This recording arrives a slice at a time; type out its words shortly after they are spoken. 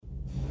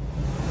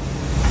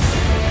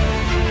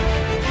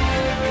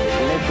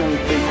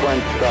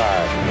5, 6,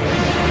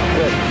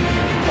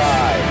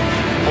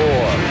 5, 4,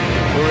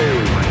 3,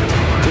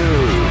 2,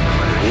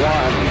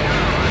 1,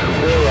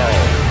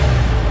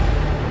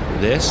 0.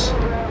 This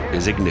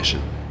is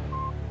Ignition.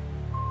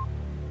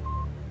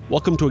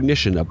 Welcome to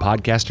Ignition, a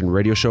podcast and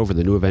radio show for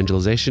the New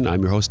Evangelization.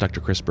 I'm your host,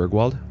 Dr. Chris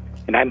Bergwald.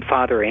 And I'm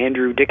Father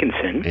Andrew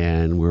Dickinson.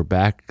 And we're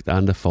back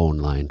on the phone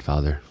line,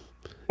 Father.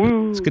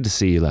 Woo. It's good to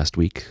see you last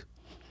week.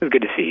 It was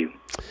good to see you.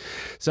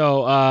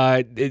 So,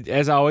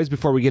 as always,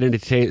 before we get into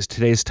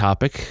today's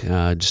topic,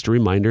 just a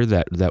reminder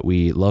that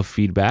we love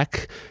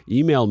feedback.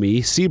 Email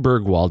me,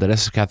 cbergwald at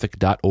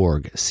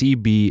sfcatholic.org,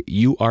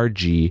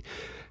 cburgwald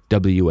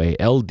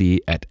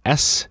at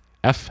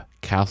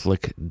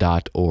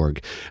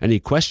sfcatholic.org. Any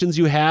questions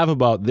you have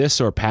about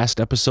this or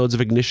past episodes of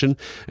Ignition?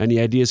 Any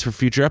ideas for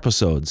future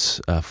episodes,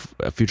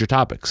 future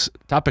topics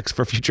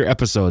for future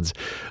episodes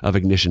of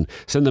Ignition?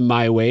 Send them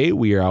my way.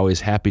 We are always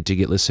happy to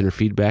get listener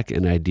feedback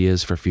and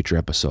ideas for future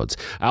episodes.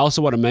 I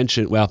also want to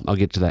mention, well, I'll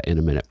get to that in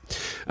a minute.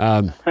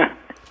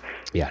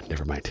 Yeah,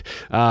 never mind.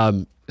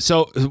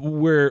 So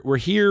we're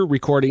here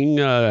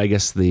recording, I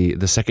guess,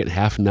 the second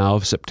half now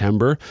of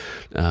September,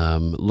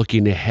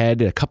 looking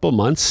ahead a couple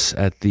months.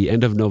 At the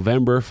end of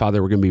November,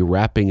 Father, we're going to be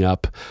wrapping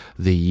up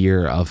the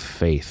year of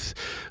faith.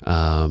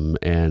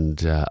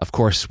 Of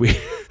course, we...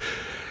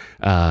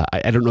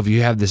 I don't know if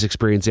you have this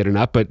experience yet or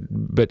not, but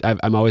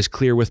I'm always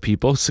clear with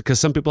people because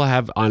some people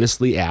have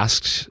honestly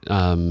asked,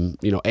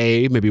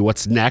 maybe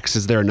what's next?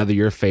 Is there another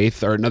year of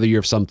faith or another year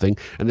of something?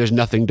 And there's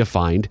nothing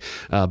defined.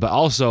 But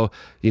also,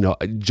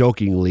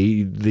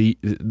 jokingly, the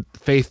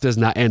faith does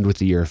not end with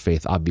the year of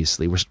faith.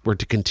 Obviously, we're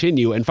to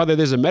continue. And Father,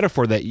 there's a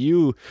metaphor that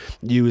you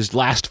used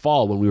last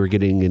fall when we were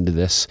getting into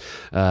this,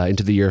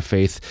 into the year of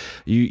faith.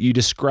 You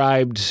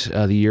described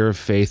the year of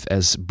faith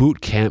as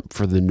boot camp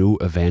for the new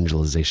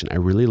evangelization. I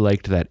really liked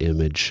that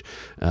image.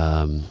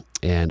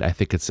 And I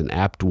think it's an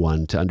apt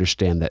one to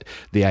understand that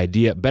the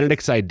idea,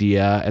 Benedict's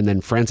idea, and then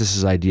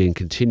Francis's idea in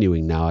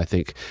continuing now, I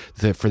think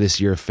that for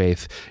this year of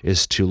faith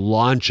is to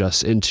launch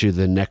us into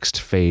the next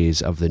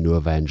phase of the new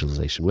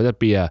evangelization. Would that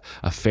be a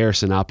fair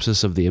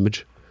synopsis of the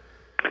image?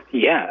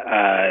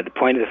 Yeah. The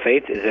point of the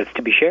faith is it's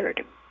to be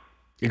shared.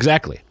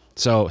 Exactly.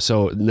 So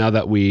now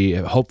that we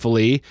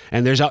hopefully,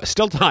 and there's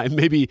still time,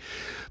 maybe,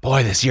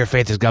 boy, this year of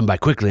faith has gone by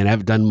quickly and I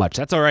haven't done much.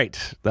 That's all right.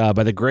 By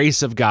the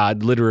grace of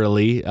God,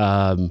 literally,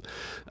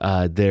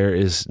 there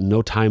is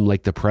no time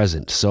like the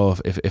present. So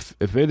if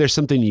maybe there's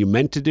something you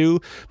meant to do,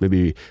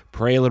 maybe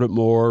pray a little bit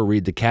more,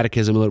 read the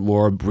catechism a little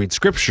more, read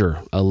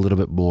scripture a little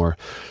bit more,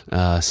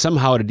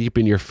 somehow to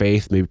deepen your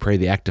faith, maybe pray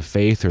the act of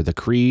faith or the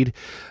creed,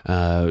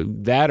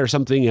 that or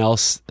something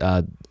else.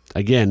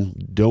 Again,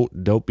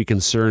 don't be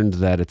concerned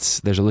that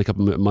there's only a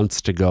couple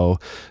months to go.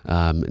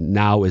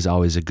 Now is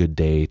always a good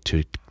day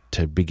to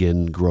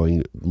begin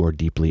growing more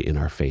deeply in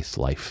our faith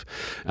life.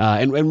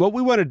 And what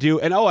we want to do,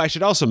 and I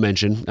should also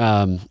mention,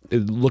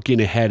 looking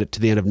ahead to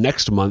the end of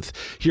next month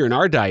here in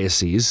our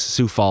diocese,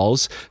 Sioux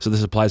Falls, so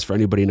this applies for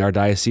anybody in our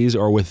diocese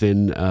or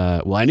within,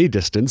 any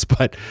distance,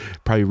 but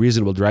probably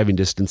reasonable driving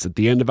distance. At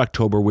the end of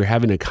October, we're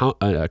having a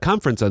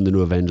conference on the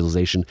new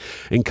evangelization,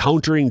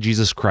 Encountering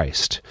Jesus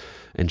Christ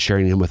and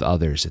sharing him with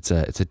others. It's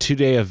a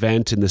 2-day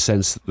event in the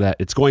sense that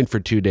it's going for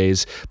 2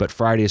 days, but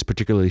Friday is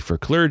particularly for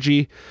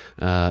clergy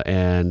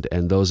and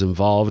those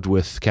involved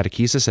with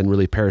catechesis and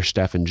really parish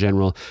staff in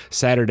general.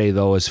 Saturday,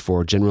 though, is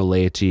for general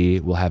laity.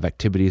 We'll have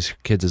activities for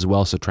kids as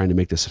well, so trying to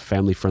make this a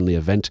family-friendly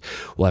event.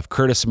 We'll have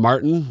Curtis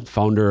Martin,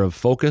 founder of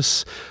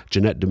Focus,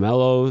 Jeanette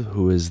DeMello,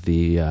 who is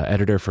the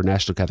editor for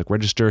National Catholic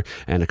Register,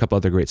 and a couple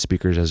other great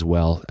speakers as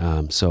well.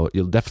 So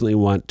you'll definitely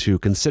want to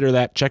consider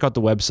that. Check out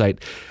the website,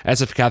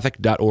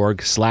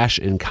 sfcatholic.org/EncounterJC.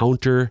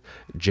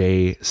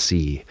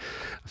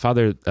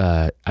 Father,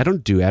 I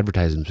don't do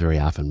advertisements very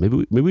often.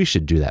 Maybe we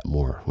should do that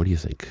more. What do you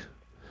think?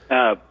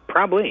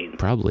 Probably,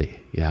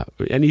 yeah.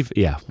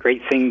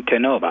 Great thing to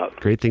know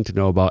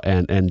about.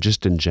 And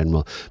just in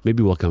general,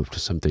 maybe we'll come up with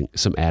some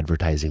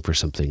advertising for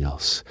something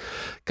else.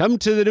 Come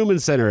to the Newman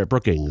Center at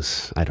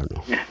Brookings. I don't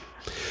know.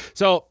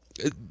 So,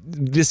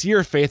 this year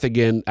of faith,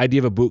 again,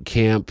 idea of a boot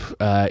camp,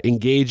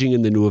 engaging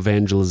in the new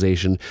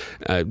evangelization.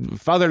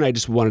 Father and I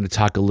just wanted to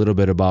talk a little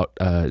bit about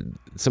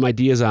some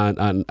ideas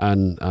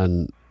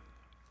on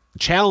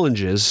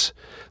challenges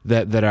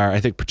that are, I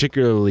think,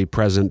 particularly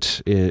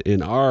present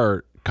in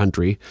our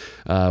country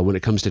when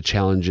it comes to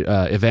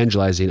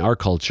evangelizing our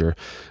culture.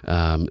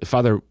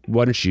 Father,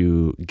 why don't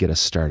you get us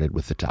started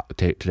with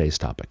today's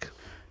topic?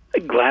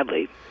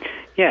 Gladly.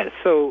 Yeah,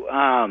 so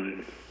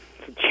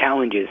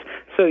challenges.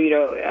 So,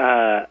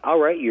 all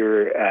right,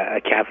 you're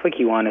a Catholic.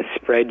 You want to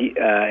spread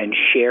and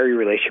share your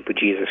relationship with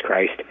Jesus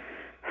Christ.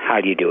 How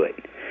do you do it?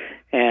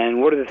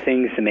 And what are the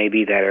things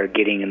maybe that are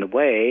getting in the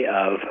way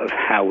of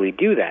how we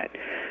do that?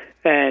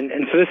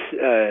 And so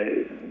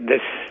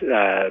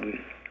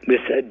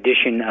this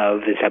edition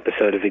of this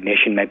episode of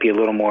Ignition might be a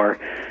little more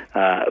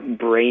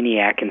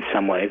brainiac in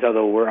some ways,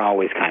 although we're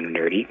always kind of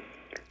nerdy,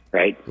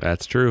 right?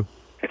 That's true.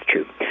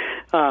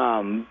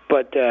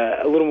 But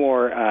a little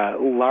more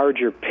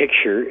larger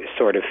picture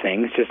sort of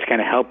things, just to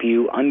kind of help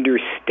you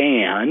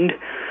understand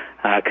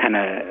kind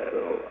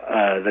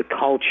of the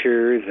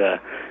culture,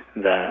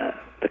 the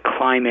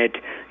climate,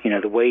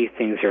 the way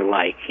things are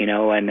like,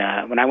 And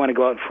when I want to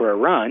go out for a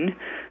run,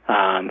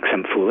 because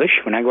I'm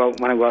foolish, when I go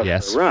out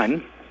Yes. for a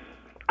run,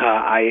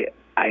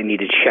 I need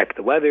to check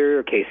the weather.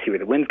 Okay, see where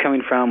the wind's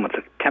coming from. What's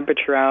the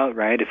temperature out?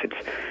 Right? If it's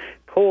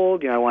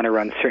cold, I want to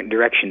run certain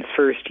directions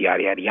first.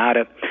 Yada yada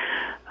yada.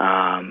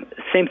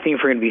 Same thing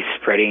if we're going to be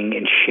spreading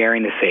and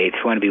sharing the faith.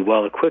 If we want to be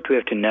well equipped, we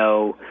have to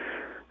know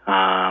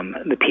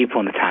the people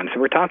and the times that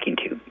we're talking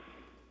to.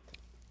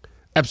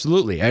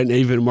 Absolutely. And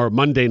even more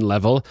mundane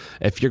level,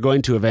 if you're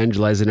going to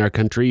evangelize in our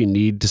country, you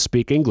need to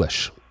speak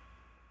English.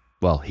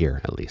 Well, here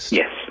at least.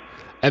 Yes.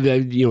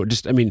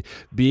 And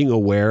being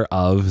aware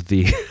of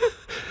the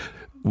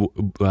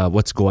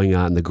what's going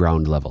on the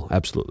ground level.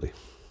 Absolutely.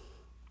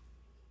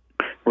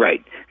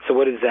 Right. So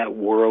what is that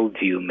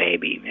worldview,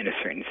 maybe, in a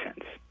certain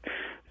sense?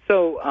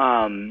 So,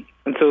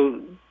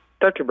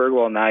 Dr.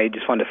 Bergwald and I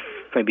just want to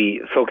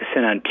maybe focus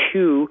in on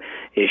two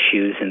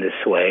issues in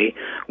this way.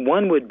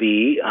 One would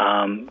be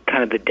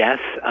kind of the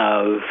death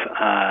of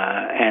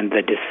and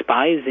the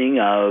despising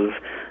of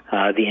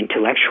the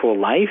intellectual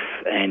life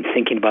and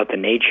thinking about the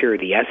nature or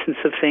the essence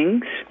of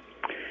things.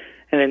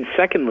 And then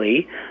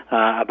secondly,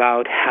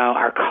 about how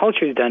our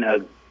culture has done a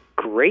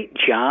great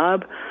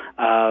job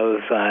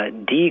of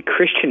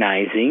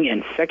de-Christianizing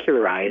and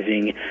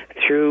secularizing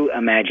through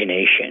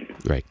imagination.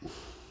 Right.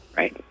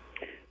 Right.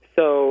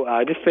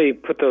 So just to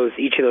put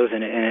each of those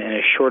in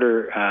a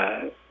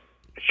shorter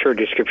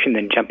description,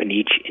 then jump into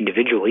each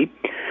individually.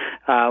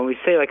 We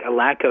say like a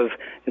lack of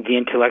the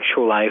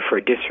intellectual life or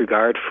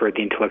disregard for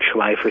the intellectual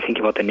life or thinking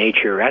about the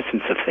nature or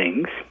essence of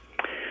things.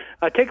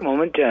 Take a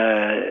moment,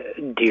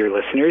 dear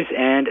listeners,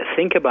 and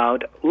think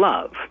about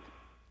love.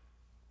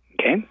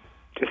 Okay?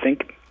 Just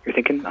think. You're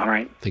thinking? All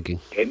right. Thinking.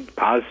 Okay.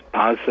 Pause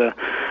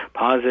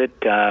it.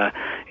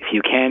 If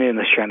you can,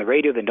 unless you're on the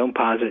radio, then don't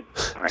pause it.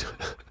 All right.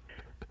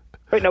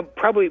 Right now,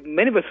 probably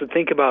many of us would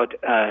think about,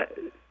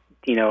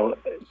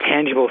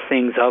 tangible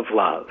things of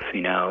love.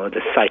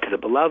 The sight of the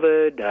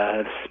beloved,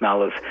 the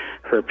smell of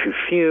her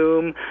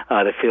perfume,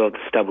 the feel of the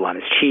stubble on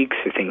his cheeks,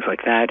 or things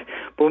like that.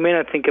 But we may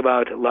not think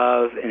about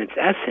love in its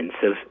essence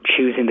of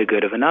choosing the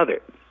good of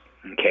another.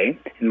 Okay,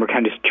 and we're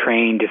kind of just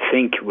trained to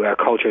think. Our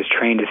culture has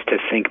trained us to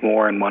think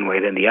more in one way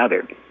than the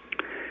other.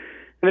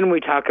 And then we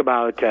talk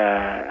about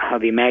how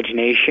the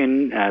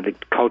imagination, the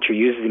culture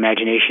uses the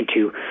imagination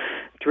to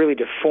really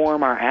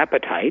deform our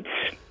appetites.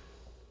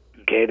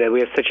 Okay, that we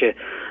have such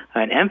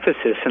an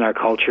emphasis in our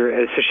culture,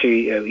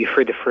 especially you've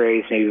heard the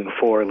phrase maybe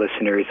before,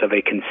 listeners, of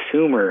a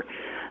consumer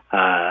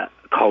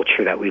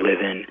culture that we live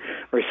in.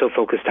 We're so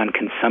focused on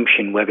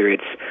consumption, whether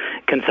it's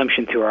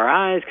consumption through our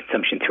eyes,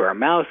 consumption through our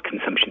mouth,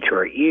 consumption through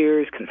our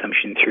ears,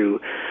 consumption through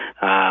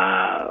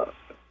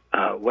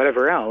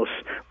whatever else.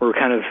 We're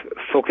kind of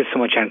focused so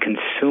much on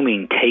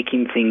consuming,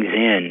 taking things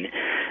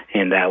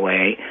in that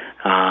way,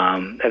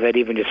 that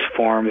even just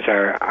forms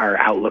our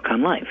outlook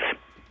on life.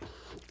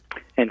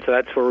 And so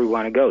that's where we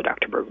want to go,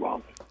 Dr.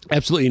 Bergwald.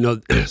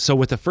 Absolutely. So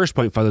with the first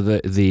point,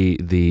 Father,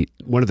 the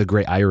one of the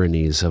great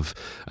ironies of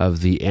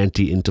the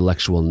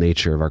anti-intellectual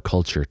nature of our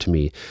culture to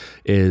me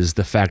is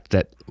the fact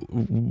that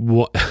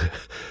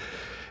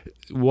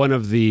one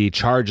of the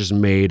charges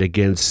made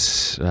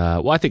against,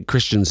 I think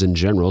Christians in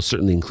general,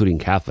 certainly including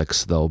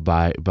Catholics, though,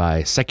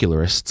 by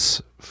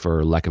secularists,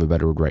 for lack of a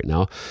better word right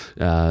now,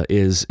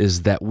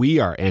 is that we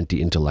are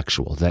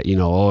anti-intellectual. That you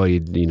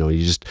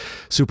just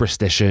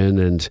superstition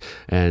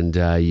and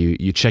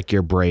you check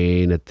your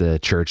brain at the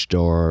church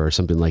door or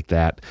something like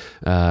that.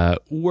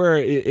 Where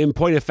in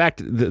point of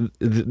fact,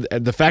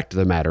 the fact of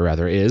the matter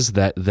rather is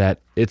that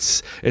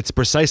it's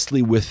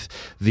precisely with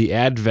the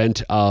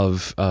advent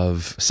of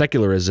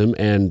secularism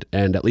and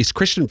at least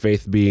Christian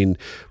faith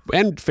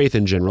and faith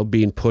in general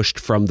being pushed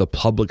from the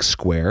public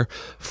square,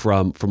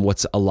 from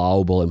what's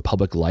allowable in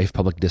public life,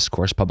 public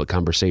discourse, public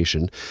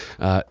conversation.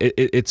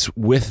 It's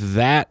with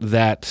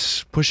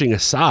that pushing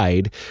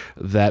aside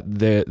that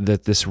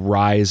this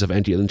rise of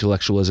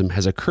anti-intellectualism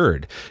has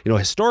occurred.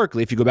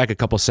 Historically, if you go back a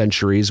couple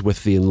centuries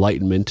with the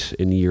Enlightenment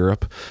in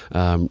Europe,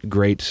 a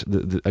great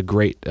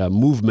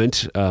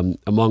movement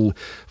among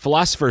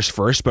philosophers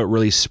first, but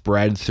really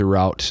spread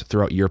throughout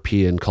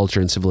European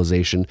culture and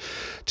civilization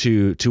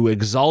to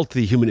exalt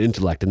the human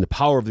intellect and the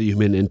power of the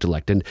human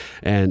intellect, and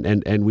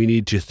we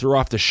need to throw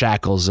off the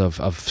shackles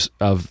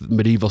of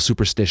medieval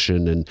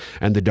superstition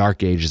and the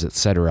Dark Ages,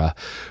 etc.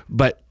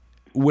 But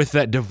with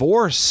that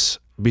divorce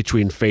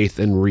between faith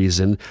and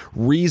reason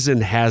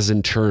has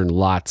in turn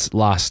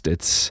lost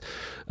its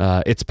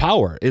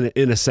power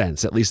in a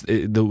sense, at least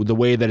the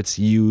way that it's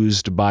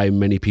used by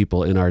many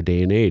people in our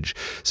day and age.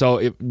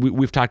 So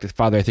we've talked to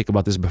Father, I think,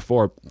 about this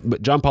before,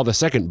 but John Paul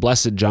II,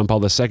 Blessed John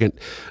Paul II,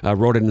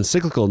 wrote an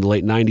encyclical in the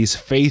late 90s,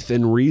 Faith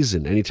and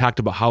Reason, and he talked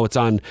about how it's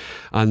on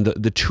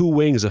the two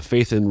wings of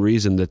faith and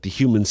reason that the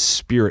human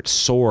spirit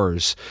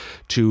soars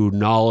to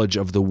knowledge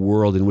of the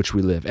world in which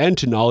we live and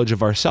to knowledge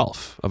of our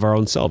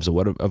own selves,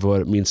 of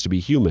what it means to be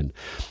human.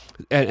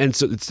 And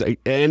so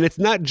it's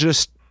not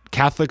just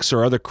Catholics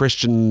or other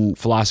Christian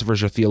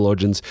philosophers or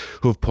theologians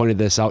who have pointed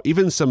this out,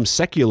 even some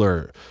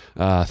secular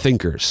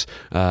thinkers.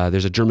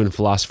 There's a German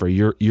philosopher,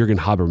 Jürgen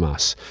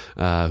Habermas,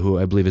 who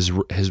I believe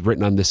has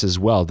written on this as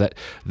well,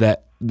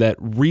 that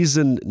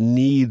reason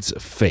needs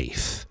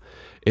faith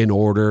in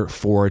order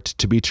for it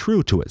to be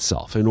true to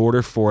itself, in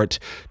order for it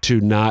to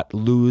not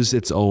lose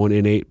its own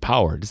innate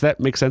power. Does that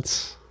make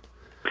sense?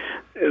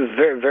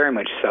 Very, very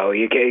much so.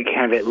 You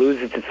kind of, it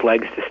loses its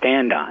legs to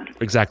stand on.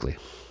 Exactly.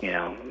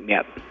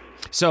 Yep.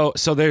 So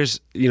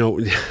there's,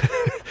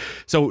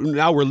 so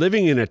now we're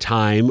living in a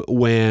time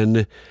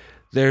when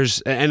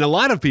and a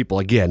lot of people,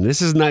 again,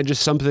 this is not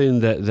just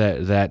something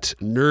that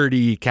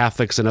nerdy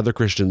Catholics and other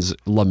Christians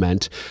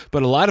lament,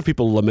 but a lot of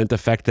people lament the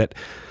fact that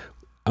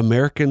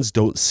Americans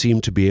don't seem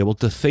to be able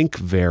to think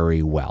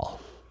very well.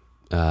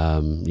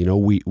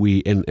 We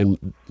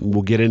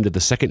we'll get into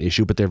the second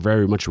issue, but they're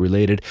very much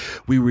related.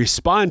 We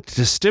respond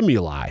to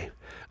stimuli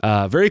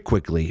very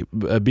quickly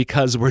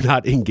because we're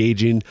not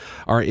engaging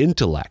our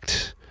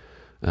intellect.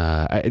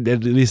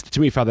 At least to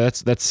me, Father,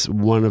 that's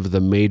one of the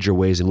major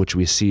ways in which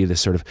we see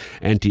this sort of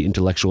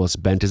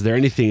anti-intellectualist bent. Is there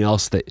anything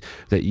else that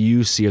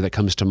you see or that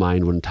comes to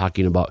mind when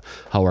talking about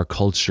how our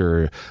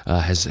culture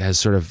has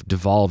sort of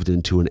devolved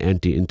into an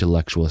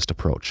anti-intellectualist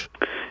approach?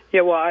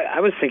 Yeah, well, I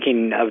was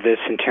thinking of this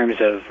in terms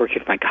of working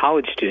with my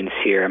college students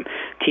here. I'm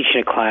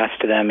teaching a class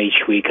to them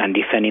each week on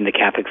defending the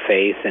Catholic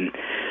faith, and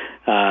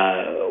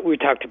we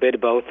talked a bit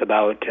about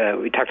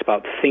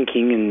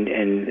thinking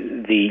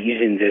and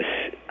using this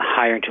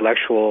higher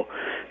intellectual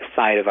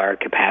side of our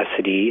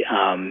capacity.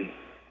 In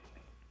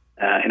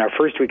our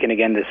first week, and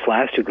again this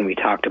last week, when we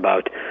talked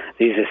about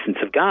the existence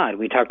of God,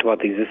 we talked about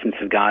the existence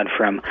of God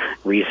from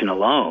reason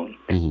alone.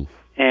 Mm-hmm.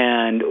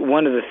 And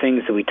one of the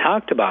things that we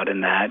talked about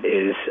in that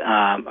is,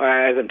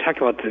 as I'm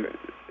talking about the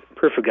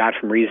proof of God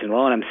from reason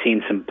alone, I'm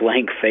seeing some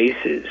blank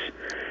faces.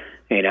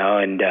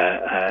 And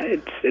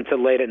it's a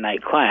late at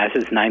night class.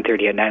 It's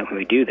 9:30 at night when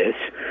we do this,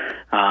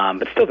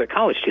 but still they're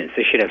college students.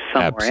 They should have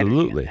some more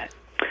energy in that.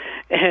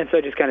 And so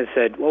I just kind of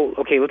said, well,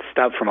 okay, let's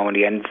stop for a moment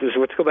again. So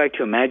let's go back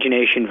to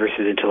imagination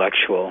versus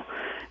intellectual.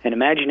 And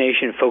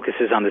imagination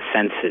focuses on the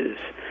senses,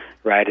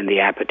 right, and the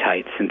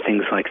appetites and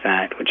things like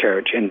that, which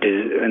are and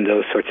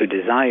those sorts of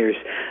desires,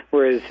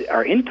 whereas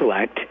our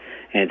intellect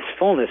and its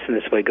fullness in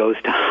this way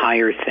goes to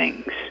higher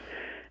things.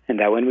 And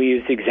that when we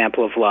use the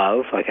example of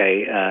love, like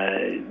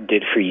I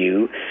did for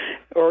you,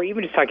 or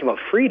even just talking about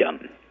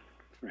freedom,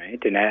 right?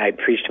 And I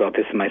preached about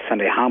this in my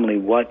Sunday homily.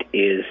 What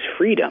is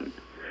freedom,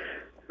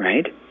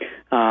 right?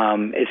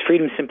 Is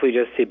freedom simply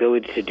just the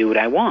ability to do what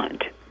I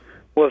want?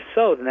 Well, if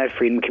so, then that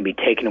freedom can be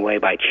taken away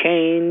by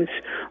chains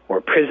or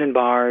prison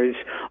bars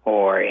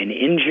or an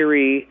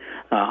injury,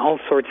 all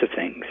sorts of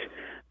things.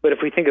 But if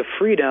we think of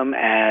freedom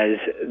as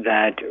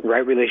that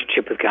right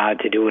relationship with God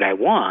to do what I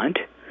want,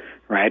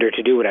 right, or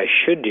to do what I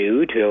should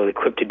do, to be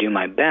equipped to do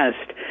my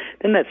best,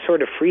 then that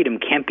sort of freedom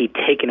can't be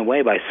taken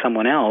away by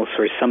someone else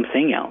or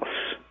something else.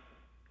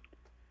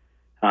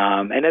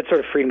 And that sort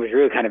of freedom was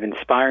really kind of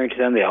inspiring to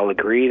them. They all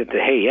agree that,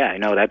 hey, yeah, I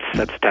know that's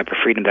the type of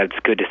freedom that's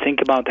good to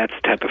think about. That's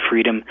the type of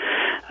freedom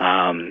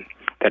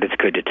that it's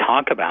good to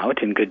talk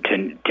about and good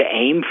to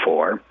aim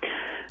for.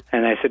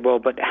 And I said, well,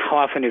 but how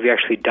often have you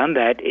actually done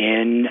that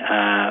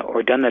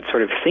or done that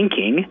sort of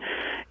thinking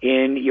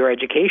in your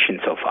education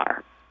so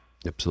far?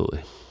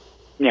 Absolutely.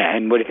 Yeah,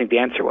 and what do you think the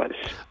answer was?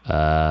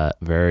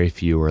 Very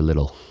few or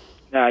little.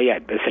 Yeah,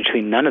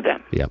 essentially none of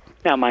them. Yep.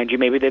 Now, mind you,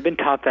 maybe they've been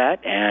taught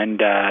that, and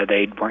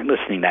they weren't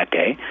listening that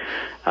day.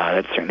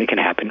 That certainly can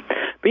happen.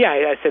 But yeah,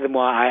 I said to them,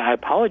 well, I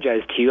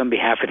apologize to you on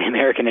behalf of the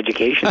American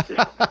education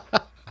system.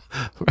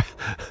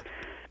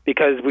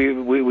 Because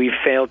we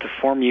failed to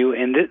form you,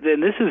 and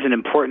this is an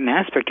important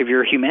aspect of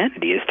your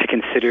humanity, is to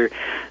consider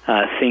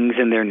things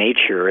in their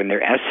nature, in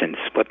their essence,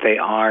 what they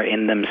are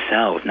in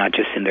themselves, not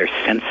just in their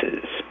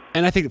senses.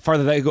 And I think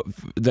farther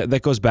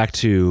that goes back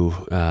to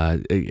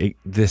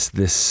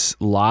this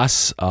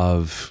loss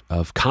of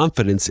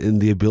confidence in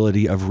the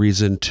ability of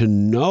reason to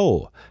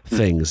know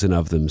things and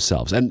of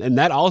themselves, and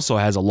that also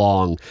has a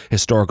long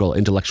historical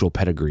intellectual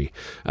pedigree.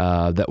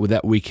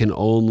 That we can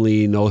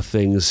only know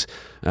things,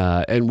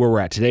 and where we're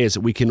at today is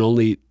that we can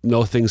only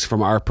know things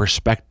from our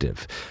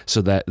perspective.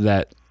 So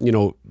that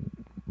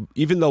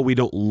even though we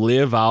don't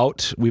live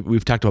out,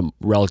 we've talked about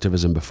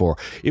relativism before,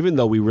 even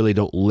though we really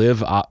don't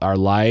live our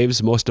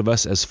lives, most of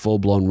us as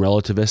full-blown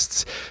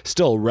relativists,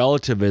 still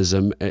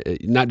relativism,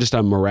 not just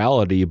on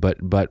morality, but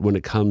when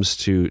it comes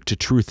to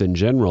truth in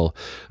general,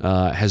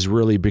 has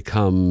really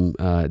become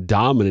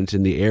dominant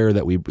in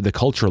the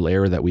cultural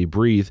air that we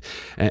breathe.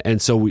 And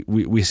so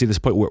we see this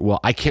point where, well,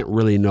 I can't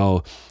really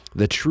know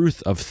the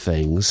truth of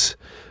things,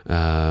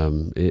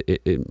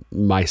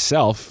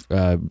 myself,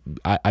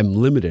 I'm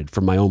limited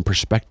from my own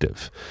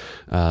perspective.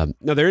 Now,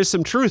 there is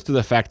some truth to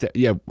the fact that,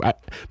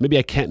 maybe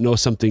I can't know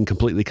something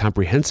completely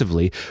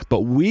comprehensively,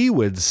 but we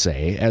would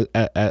say,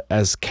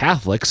 as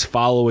Catholics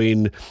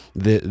following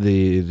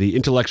the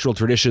intellectual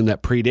tradition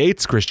that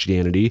predates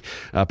Christianity,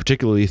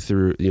 particularly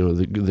through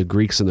the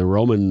Greeks and the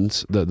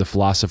Romans, the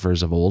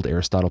philosophers of old,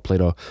 Aristotle,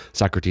 Plato,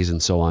 Socrates,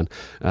 and so on,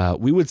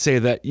 we would say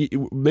that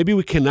maybe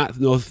we cannot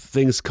know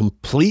things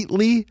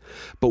completely,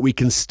 but we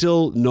can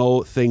still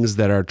know things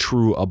that are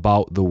true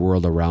about the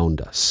world around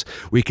us.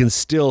 We can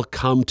still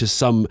come to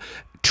some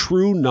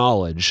true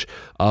knowledge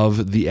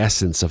of the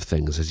essence of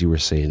things, as you were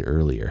saying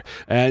earlier.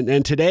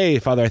 And today,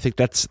 Father, I think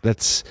that's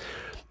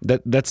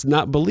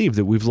not believed,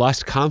 that we've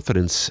lost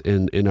confidence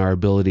in our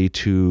ability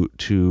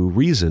to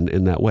reason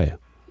in that way.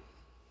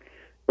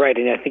 Right,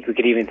 and I think we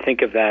could even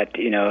think of that,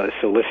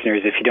 so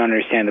listeners, if you don't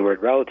understand the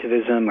word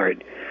relativism, or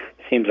it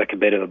seems like a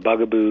bit of a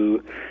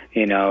bugaboo,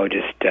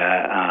 just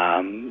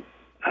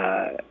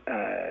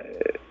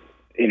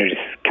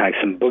kind of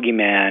some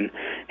boogeyman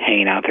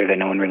hanging out there that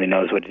no one really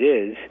knows what it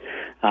is.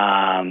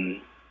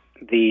 The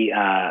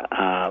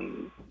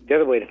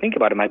other way to think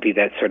about it might be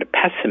that sort of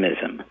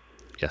pessimism.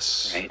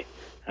 Yes. Right.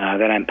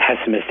 That I'm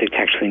pessimistic to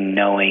actually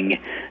knowing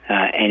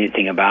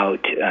anything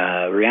about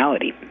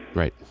reality.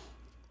 Right.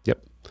 Yep.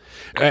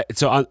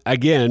 So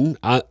again,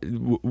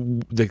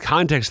 the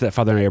context that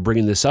Father and I are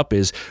bringing this up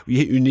is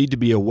you need to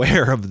be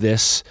aware of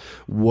this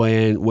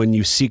when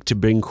you seek to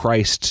bring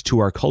Christ to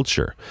our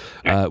culture.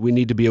 We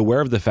need to be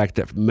aware of the fact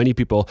that many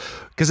people,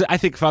 because I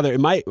think, Father,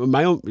 in my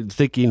own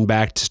thinking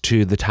back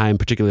to the time,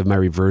 particularly of my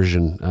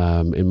reversion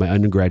in my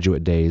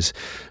undergraduate days,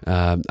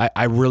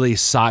 I really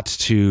sought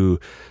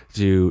to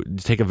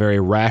take a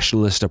very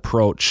rationalist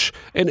approach,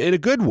 in a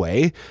good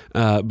way,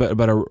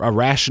 but a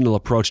rational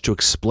approach to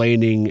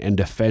explaining and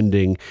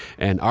defending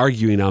and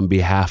arguing on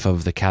behalf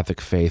of the Catholic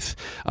faith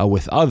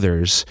with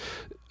others.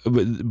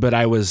 But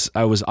I was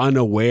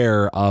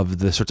unaware of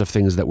the sorts of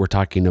things that we're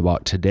talking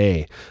about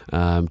today,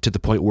 to the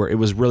point where it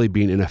was really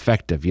being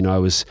ineffective.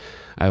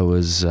 I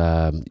was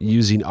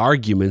using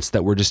arguments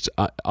that were just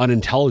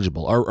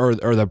unintelligible, or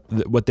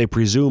what they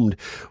presumed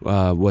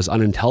was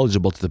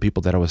unintelligible to the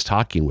people that I was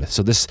talking with.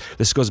 So this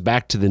goes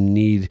back to the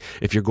need,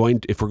 if we're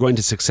going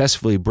to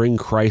successfully bring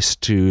Christ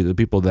to the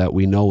people that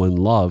we know and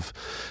love,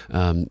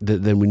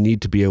 then we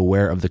need to be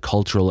aware of the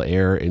cultural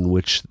air in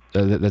which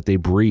that they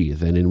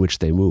breathe and in which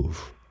they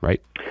move. Right.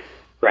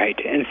 Right.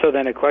 And so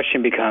then a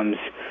question becomes,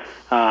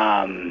 what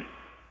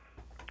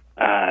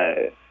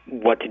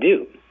to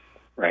do,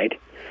 right?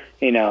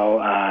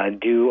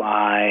 Do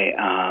I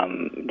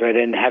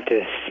then have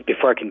to,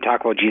 before I can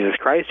talk about Jesus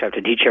Christ, I have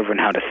to teach everyone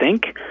how to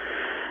think?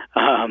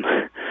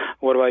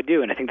 What do I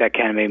do? And I think that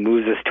kind of maybe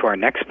moves us to our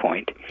next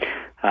point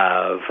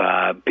of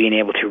being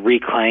able to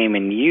reclaim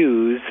and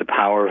use the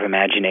power of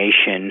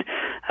imagination,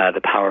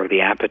 the power of the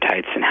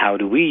appetites, and how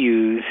do we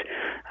use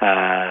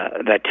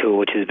that tool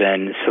which has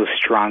been so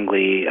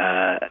strongly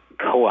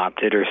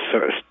co-opted or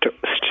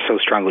so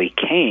strongly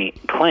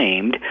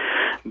claimed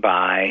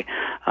by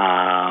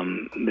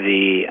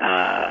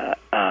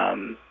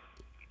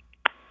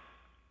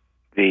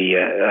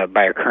by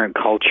our current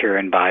culture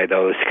and by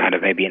those kind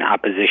of maybe in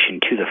opposition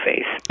to the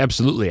faith.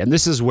 Absolutely. And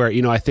this is where,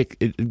 I think,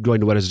 going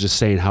to what I was just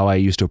saying, how I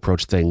used to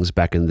approach things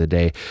back in the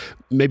day,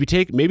 maybe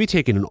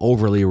taking an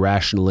overly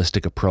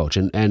rationalistic approach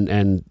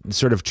and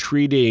sort of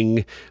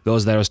treating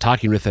those that I was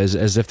talking with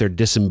as if they're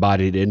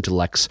disembodied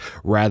intellects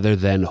rather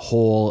than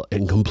whole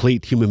and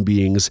complete human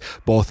beings,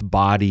 both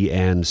body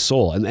and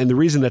soul. And the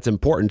reason that's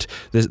important,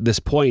 this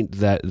point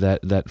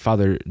that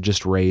Father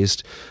just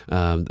raised,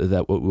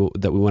 that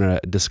we want to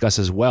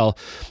discuss as well,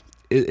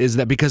 is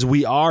that because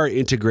we are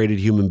integrated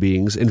human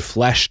beings,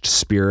 enfleshed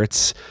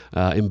spirits,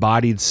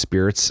 embodied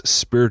spirits,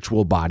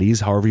 spiritual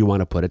bodies, however you want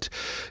to put it,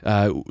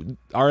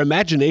 our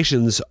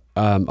imaginations,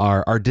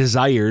 our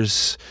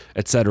desires,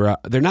 etc.,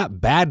 they're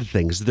not bad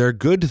things, they're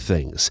good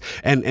things.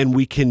 And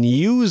we can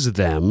use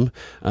them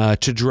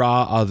to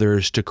draw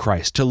others to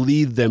Christ, to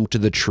lead them to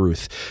the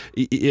truth.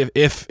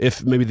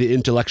 If maybe the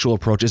intellectual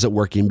approach isn't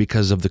working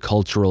because of the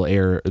cultural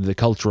air, the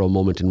cultural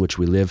moment in which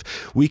we live,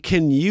 we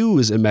can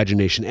use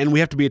imagination. And we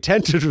have to be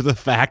attentive to the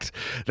fact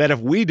that if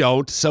we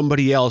don't,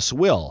 somebody else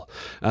will.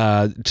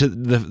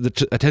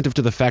 Attentive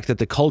to the fact that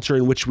the culture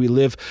in which we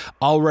live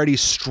already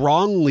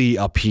strongly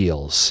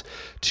appeals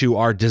to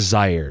our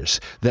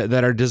desires,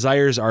 that our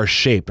desires are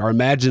shaped, our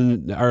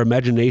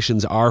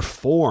imaginations are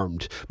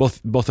formed,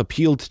 both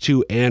appealed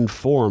to and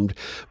formed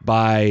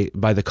by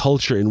the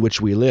culture in which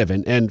we live.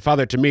 And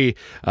Father, to me,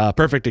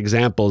 perfect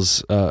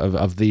examples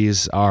of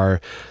these are,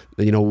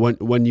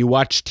 when you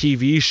watch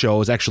TV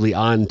shows actually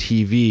on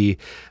TV,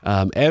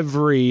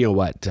 every,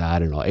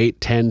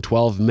 8, 10,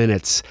 12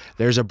 minutes,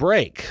 there's a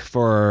break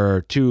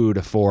for 2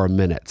 to 4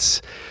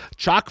 minutes.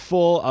 Chock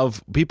full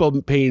of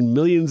people paying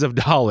millions of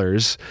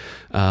dollars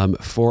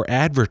for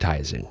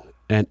advertising.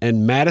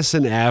 And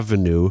Madison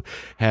Avenue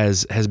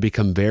has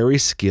become very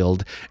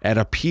skilled at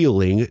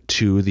appealing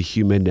to the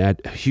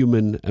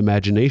human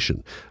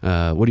imagination.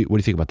 What do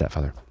you think about that,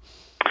 Father?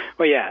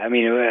 Well, yeah. I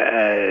mean,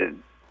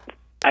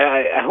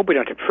 I hope we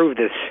don't have to prove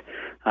this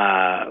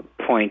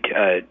point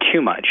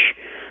too much,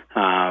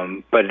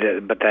 but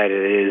that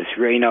it is.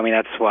 I mean,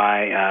 that's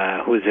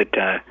why. Who is it?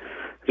 I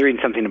was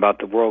reading something about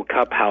the World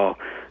Cup. How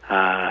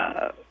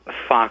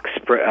Fox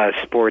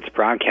Sports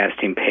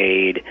Broadcasting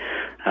paid,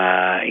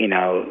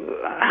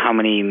 how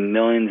many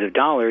millions of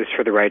dollars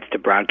for the rights to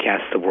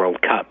broadcast the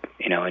World Cup,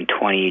 in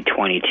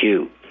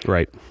 2022.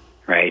 Right.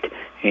 Right.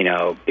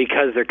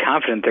 Because they're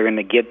confident they're going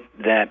to get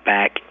that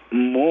back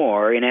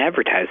more in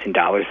advertising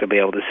dollars they'll be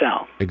able to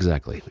sell.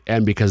 Exactly.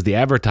 And because the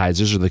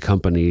advertisers or the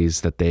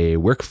companies that they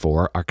work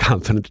for are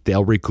confident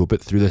they'll recoup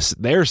it through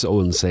their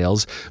own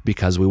sales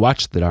because we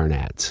watched the darn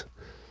ads.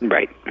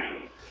 Right.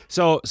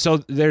 So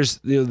there's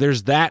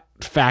that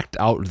fact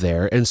out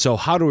there, and so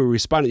how do we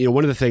respond?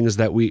 One of the things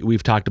that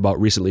we've talked about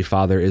recently,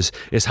 Father, is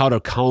how to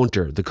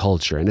counter the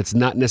culture, and it's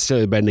not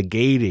necessarily by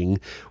negating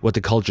what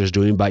the culture is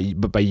doing,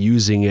 but by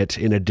using it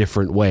in a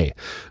different way.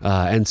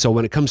 And so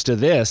when it comes to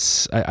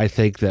this, I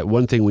think that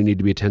one thing we need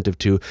to be attentive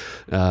to,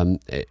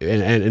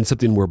 and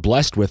something we're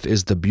blessed with,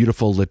 is the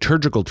beautiful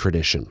liturgical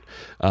tradition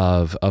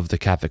of the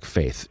Catholic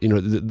faith.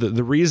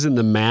 The reason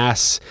the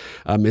Mass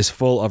is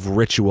full of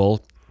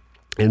ritual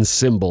and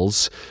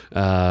symbols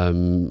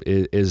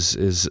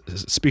is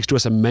speaks to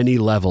us on many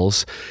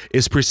levels,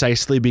 is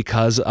precisely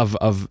because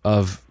of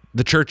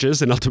the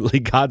churches and ultimately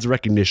God's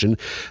recognition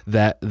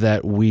that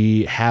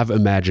we have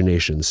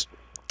imaginations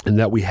and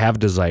that we have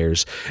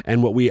desires,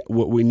 and what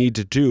we need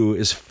to do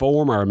is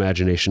form our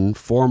imagination,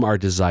 form our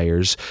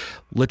desires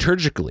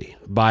liturgically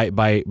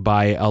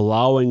by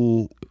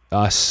allowing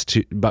us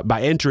to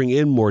by entering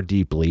in more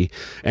deeply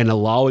and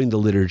allowing the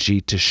liturgy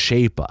to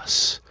shape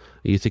us.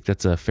 You think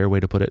that's a fair way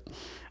to put it?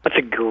 That's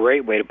a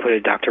great way to put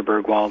it, Dr.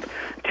 Bergwald,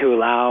 to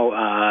allow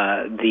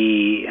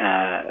the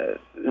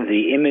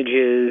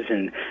images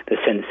and the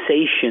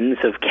sensations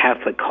of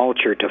Catholic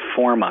culture to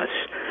form us.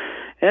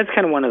 And that's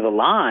kind of one of the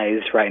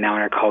lies right now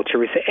in our culture.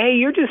 We say, hey,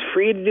 you're just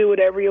free to do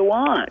whatever you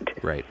want.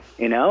 Right.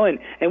 And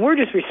we're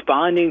just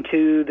responding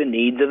to the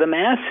needs of the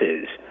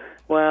masses.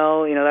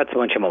 Well, that's a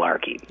bunch of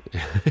malarkey.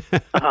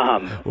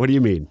 What do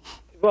you mean?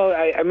 Well,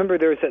 I remember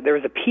there was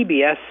a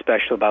PBS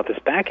special about this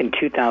back in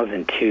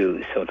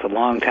 2002, so it's a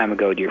long time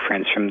ago, dear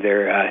friends, from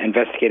their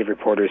investigative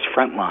reporters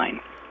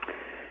Frontline.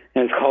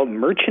 And it's called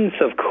Merchants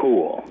of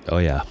Cool. Oh,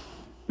 yeah.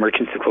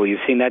 Merchants of Cool. You've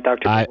seen that,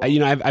 Dr.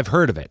 I've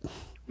heard of it.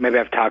 Maybe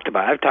I've talked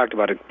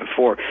about it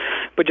before.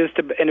 But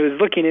and it was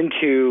looking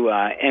into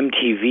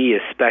MTV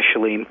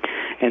especially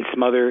and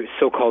some other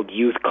so-called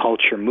youth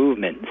culture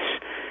movements,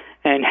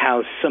 and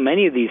how so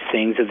many of these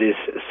things, of this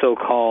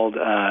so-called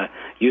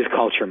youth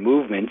culture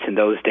movements in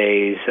those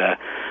days,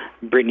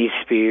 Britney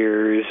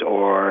Spears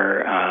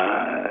or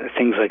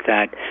things like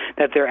that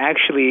they're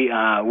actually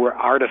were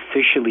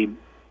artificially,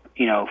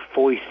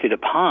 foisted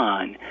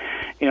upon.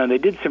 They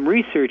did some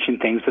research and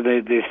things, but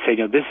they say,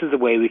 this is the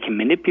way we can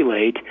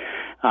manipulate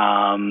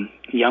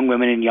young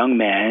women and young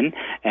men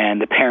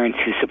and the parents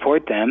who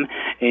support them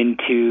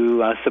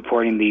into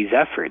supporting these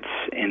efforts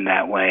in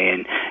that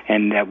way,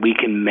 and that we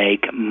can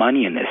make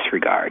money in this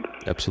regard.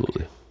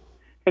 Absolutely.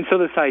 And so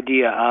this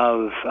idea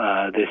of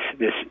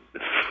this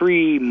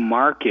free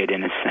market,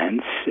 in a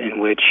sense, in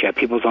which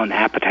people's own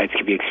appetites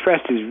can be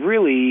expressed, is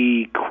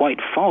really quite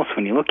false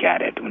when you look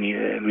at it. When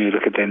you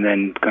look at them,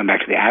 then going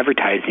back to the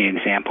advertising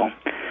example,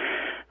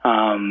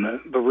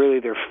 but really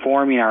they're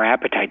forming our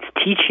appetites,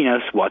 teaching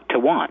us what to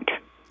want.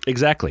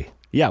 Exactly.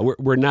 Yeah,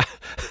 we're not.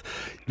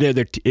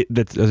 That's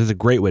a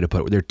great way to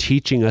put it. They're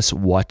teaching us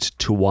what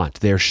to want.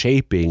 They're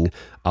shaping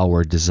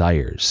our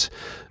desires.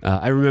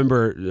 I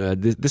remember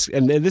this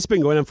has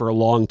been going on for a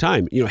long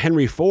time.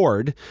 Henry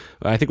Ford,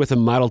 I think with the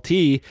Model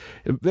T,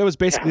 that was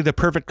basically the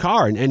perfect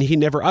car, and he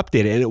never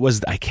updated it. And it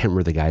was, I can't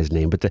remember the guy's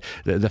name, but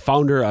the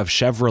founder of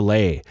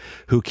Chevrolet,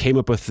 who came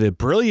up with the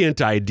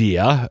brilliant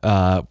idea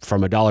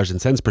from a dollars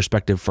and cents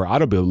perspective for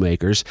automobile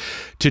makers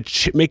to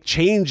make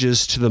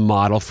changes to the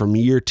model from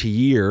year to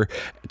year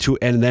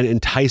and then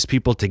entice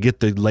people to get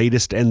the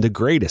latest and the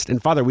greatest.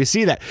 And Father, we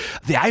see that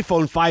the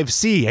iPhone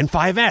 5C and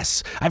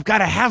 5S, I've got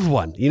to have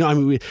one.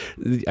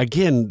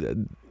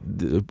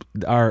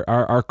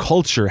 Our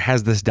culture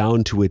has this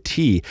down to a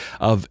T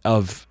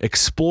of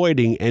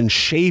exploiting and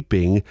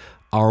shaping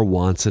our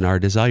wants and our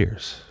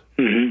desires.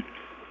 Mm-hmm.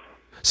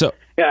 So.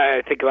 Yeah, I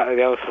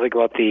also think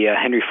about the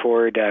Henry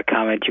Ford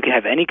comment, you can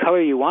have any color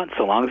you want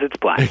so long as it's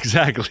black.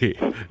 Exactly.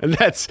 And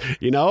that's,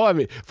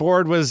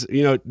 Ford was,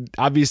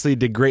 obviously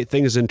did great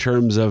things in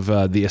terms of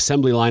the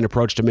assembly line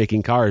approach to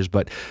making cars,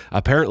 but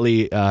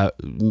apparently a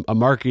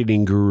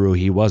marketing guru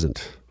he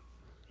wasn't.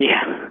 Yeah.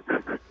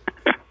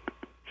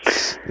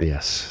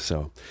 Yes.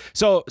 So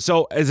that's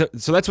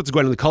what's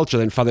going on in the culture.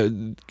 Then, Father,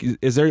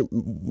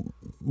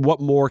 what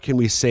more can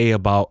we say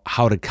about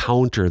how to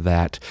counter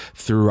that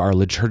through our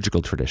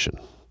liturgical tradition?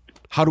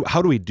 How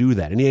do we do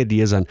that? Any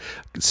ideas on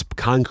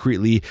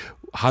concretely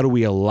how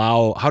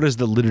does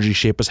the liturgy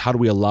shape us? How do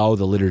we allow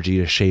the liturgy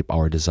to shape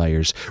our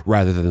desires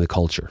rather than the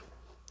culture?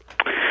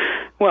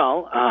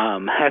 Well,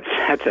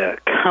 that's a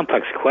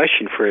complex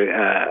question for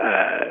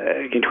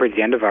getting towards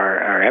the end of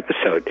our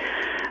episode.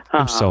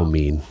 I'm so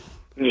mean.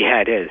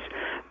 Yeah, it is.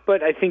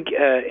 But I think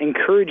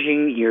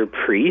encouraging your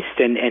priest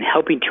and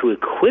helping to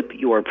equip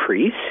your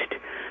priest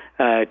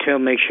to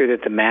make sure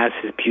that the Mass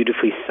is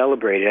beautifully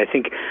celebrated. I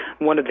think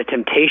one of the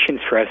temptations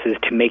for us is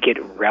to make it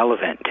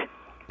relevant,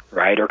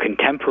 right, or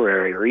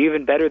contemporary, or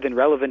even better than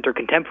relevant or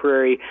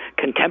contemporary,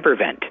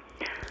 contemporvent.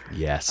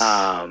 Yes.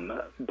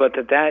 But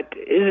that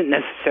isn't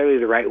necessarily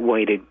the right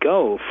way to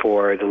go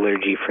for the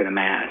liturgy for the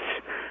Mass,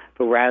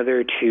 but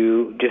rather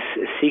to just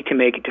seek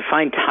to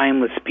find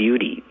timeless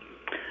beauty.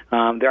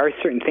 There are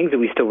certain things that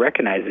we still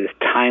recognize as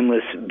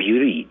timeless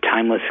beauty,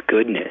 timeless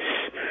goodness.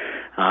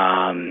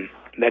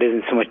 That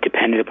isn't so much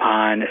dependent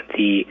upon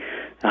the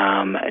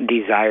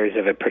desires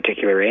of a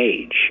particular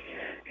age.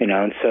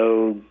 And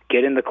so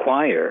get in the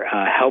choir,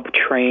 help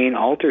train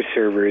altar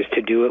servers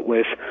to do it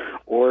with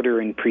order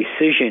and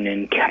precision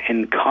and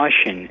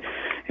caution.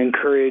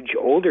 Encourage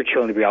older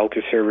children to be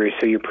altar servers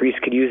so your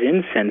priest could use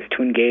incense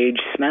to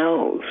engage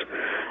smells.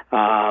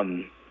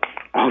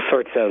 All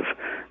sorts of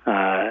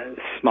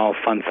small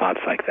fun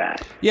thoughts like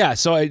that. Yeah,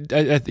 so I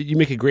you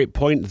make a great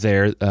point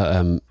there.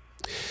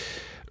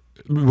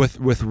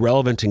 With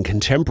relevant and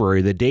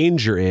contemporary, the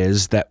danger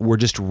is that we're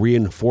just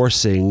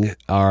reinforcing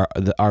our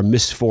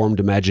misformed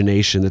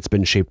imagination that's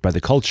been shaped by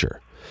the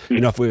culture.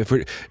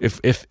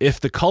 If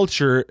the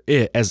culture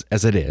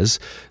as it is,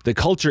 the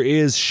culture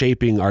is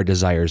shaping our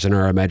desires and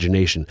our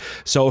imagination.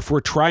 So if we're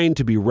trying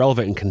to be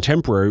relevant and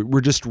contemporary,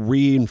 we're just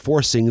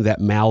reinforcing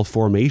that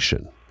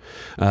malformation.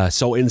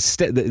 So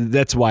instead,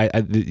 that's why,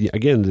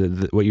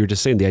 again, what you were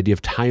just saying, the idea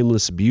of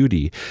timeless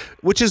beauty,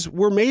 which is,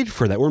 we're made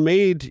for that. We're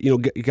made,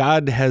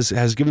 God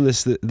has given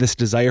this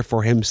desire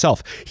for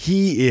himself.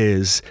 He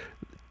is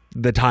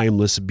the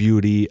timeless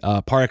beauty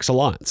par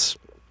excellence.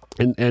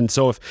 And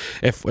so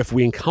if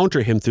we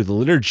encounter him through the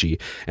liturgy,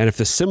 and if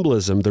the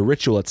symbolism, the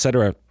ritual,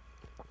 etc.,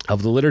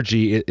 of the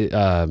liturgy,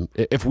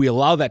 if we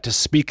allow that to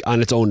speak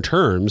on its own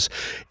terms,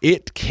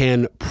 it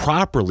can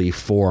properly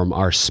form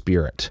our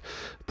spirit,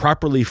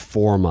 properly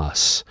form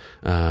us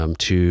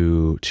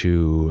to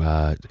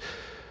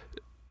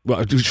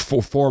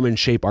form and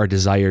shape our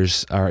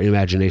desires, our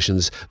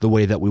imaginations, the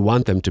way that we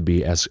want them to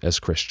be as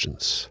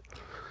Christians.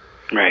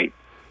 Right,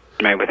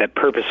 with that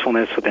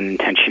purposefulness, with an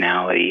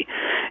intentionality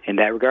in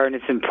that regard. And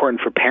it's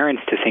important for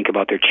parents to think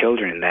about their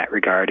children in that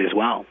regard as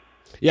well.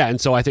 Yeah, and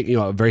so I think,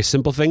 a very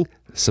simple thing,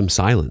 some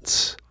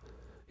silence.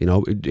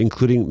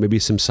 Including maybe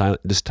some silence,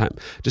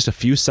 just a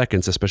few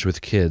seconds, especially with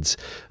kids,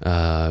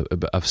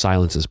 of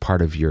silence as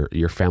part of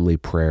your family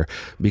prayer,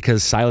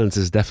 because silence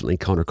is definitely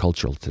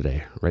countercultural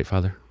today, right,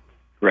 Father?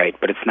 Right,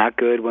 but it's not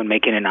good when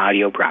making an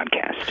audio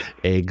broadcast.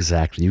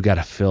 Exactly. We've got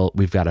to fill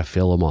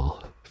them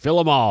all. Fill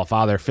them all,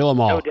 Father. Fill them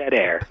all. No dead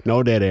air.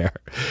 No dead air.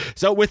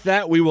 So with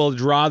that, we will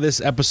draw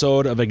this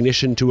episode of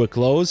Ignition to a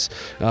close.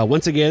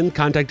 Once again,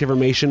 contact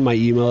information, my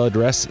email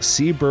address,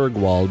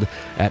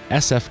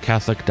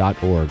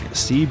 cburgwald@sfcatholic.org.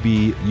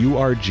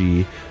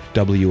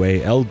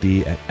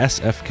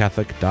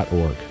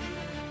 cburgwald@sfcatholic.org.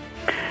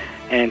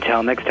 And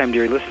until next time,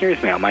 dear listeners,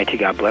 may Almighty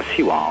God bless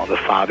you all, the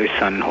Father,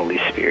 Son, and Holy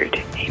Spirit.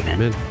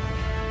 Amen. Amen.